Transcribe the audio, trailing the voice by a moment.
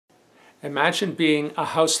Imagine being a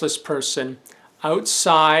houseless person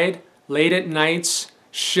outside late at nights,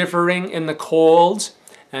 shivering in the cold,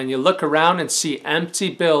 and you look around and see empty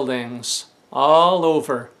buildings all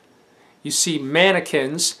over. You see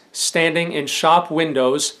mannequins standing in shop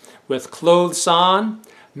windows with clothes on,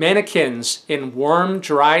 mannequins in warm,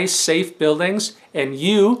 dry, safe buildings, and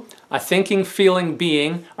you, a thinking, feeling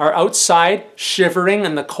being, are outside shivering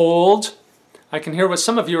in the cold. I can hear what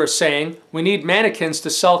some of you are saying. We need mannequins to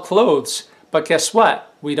sell clothes. But guess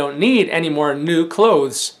what? We don't need any more new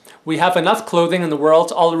clothes. We have enough clothing in the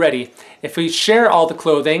world already. If we share all the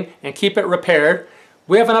clothing and keep it repaired,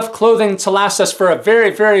 we have enough clothing to last us for a very,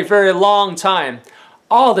 very, very long time.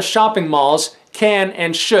 All the shopping malls can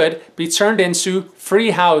and should be turned into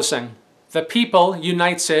free housing. The people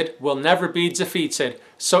united will never be defeated.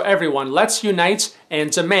 So everyone, let's unite and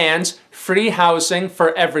demand free housing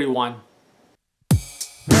for everyone.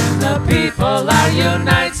 When the people are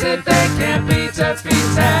united, they can't be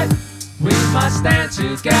defeated. We must stand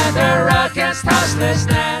together against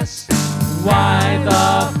houselessness. Why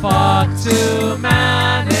the fuck do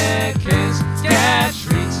mannequins get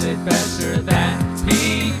treated better than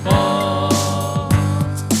people?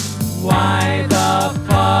 Why the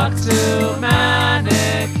fuck do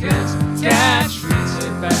mannequins get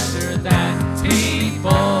treated better than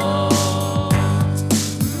people?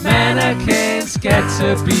 Mannequins get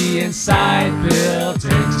to be inside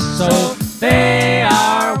buildings, so they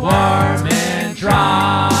are warm and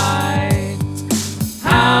dry.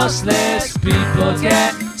 Houseless people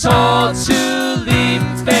get told to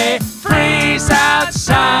leave, they freeze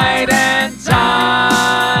outside and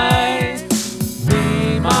die.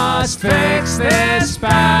 We must fix this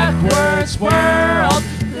backwards world.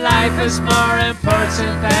 Life is more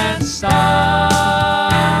important than stuff.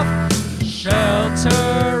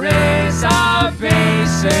 Shelter is a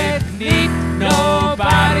basic need.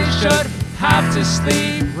 Nobody should have to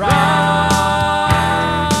sleep rough.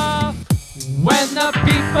 When the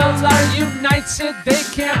people are united, they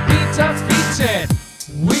can't be defeated.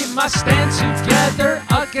 We must stand together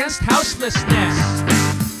against houselessness.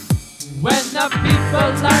 When the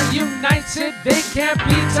people are united, they can't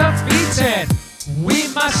be defeated. We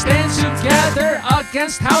must stand together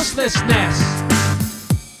against houselessness.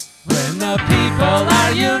 When the people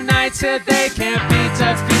are united, they can't be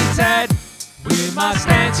defeated. We must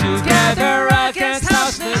stand together against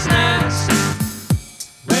houselessness.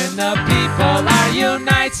 When the people are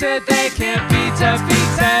united, they can't be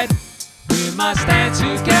defeated. We must stand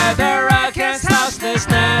together against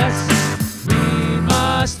houselessness. We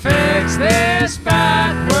must fix this.